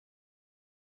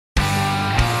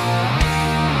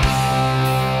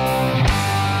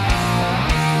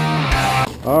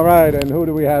All right, and who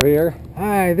do we have here?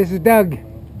 Hi, this is Doug.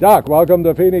 Doc, welcome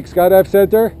to Phoenix Skydive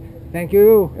Center. Thank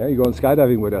you. Yeah, you're going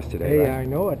skydiving with us today, Hey, right? I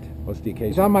know it. What's the occasion?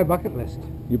 It's on my bucket list.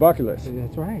 Your bucket list.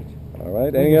 That's right. All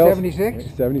right, anything else?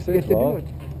 76. 76, Get to well, do it.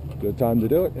 good time to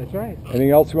do it. That's right.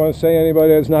 Anything else you want to say, anybody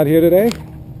that's not here today?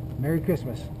 Merry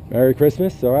Christmas. Merry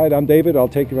Christmas. All right, I'm David. I'll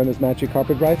take you on this magic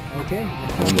carpet ride. Okay.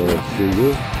 And we'll see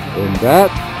you in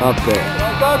that up there.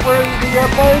 Well, Doc, we're in the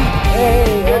airplane.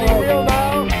 Hey, Getting real now.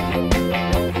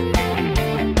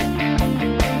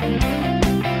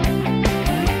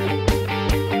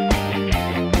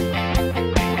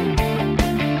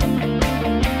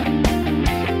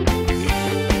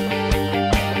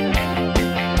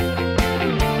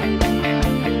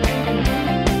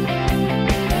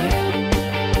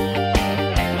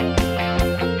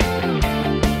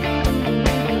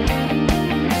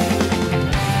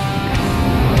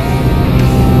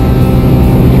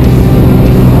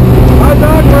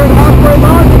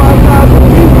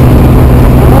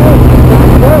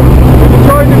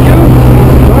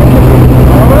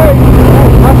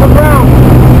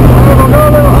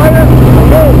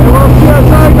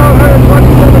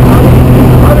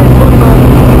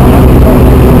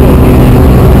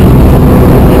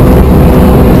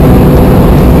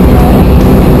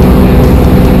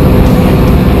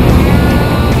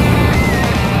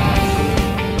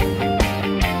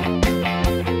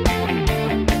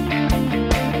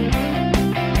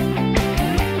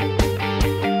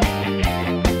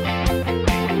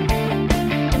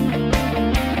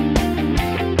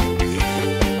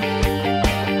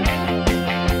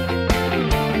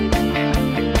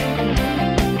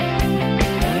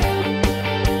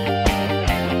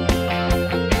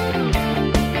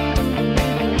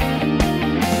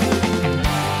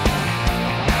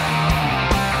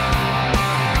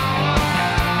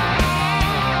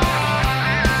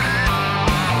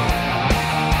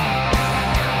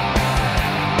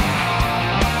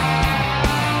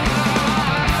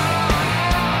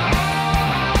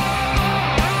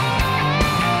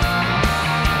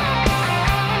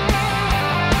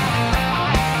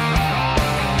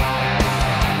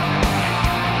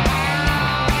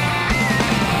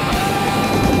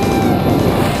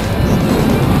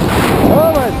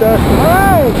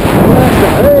 Alright!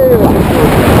 Hey!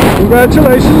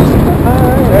 Congratulations!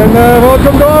 And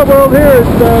welcome to our world here at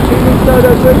Phoenix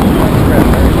Skydive Center.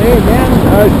 Hey, man.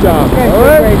 Nice job. Okay,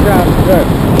 Alright? great job. Good.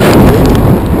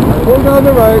 Hold on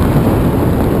the right.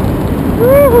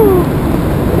 Woohoo!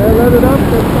 And then let it up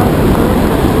and stop the turn.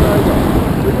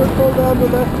 You just pull down the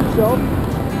left yourself.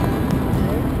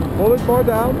 Pull it more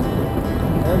down.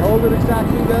 And hold it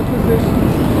exactly in that position.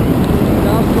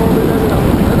 Now slowly let it up.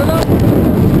 Let it up!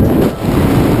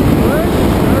 Alright?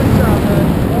 Nice job, man.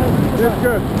 Did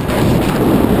good.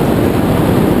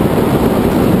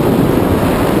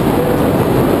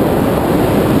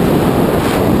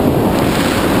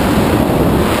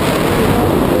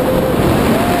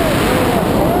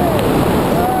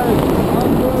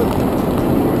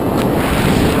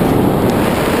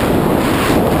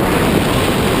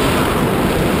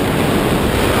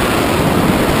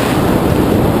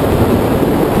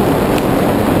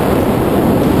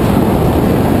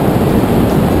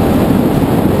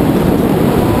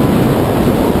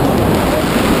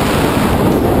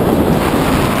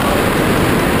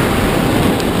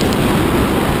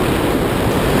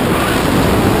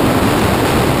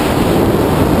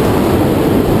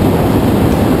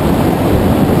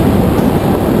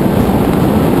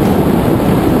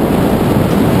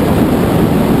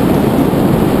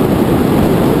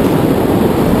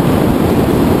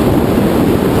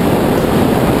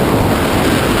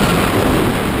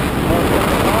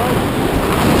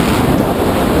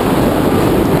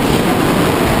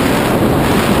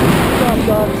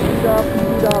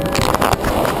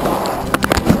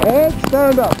 And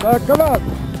stand up. Come on.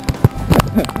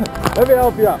 Let me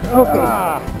help you out.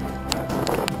 Okay.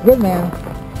 Good, man.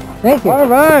 Thank you. All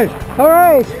right. All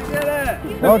right. You did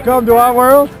it. Welcome to our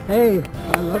world. Hey,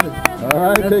 I love it. All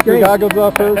right. That's Take great. your goggles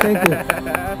off first. Thank you.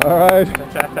 All right.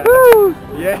 Woo!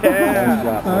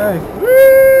 Yeah. All right. All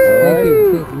Thank right. you. Thank you.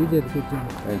 You did a good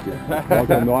job. Thank you.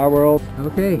 Welcome to our world.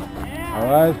 Okay. All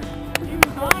right.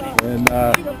 And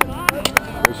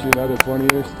wish you another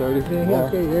 20 years, 30 Yeah, more.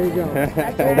 okay, there you go.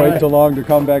 Don't wait too long to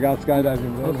come back out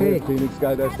skydiving. Okay. Phoenix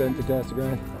Skydive Center, Casa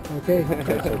Grande. Okay.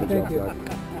 Thanks for the Thank job, you. Doc.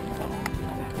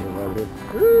 Right here.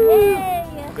 Woo!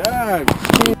 Done.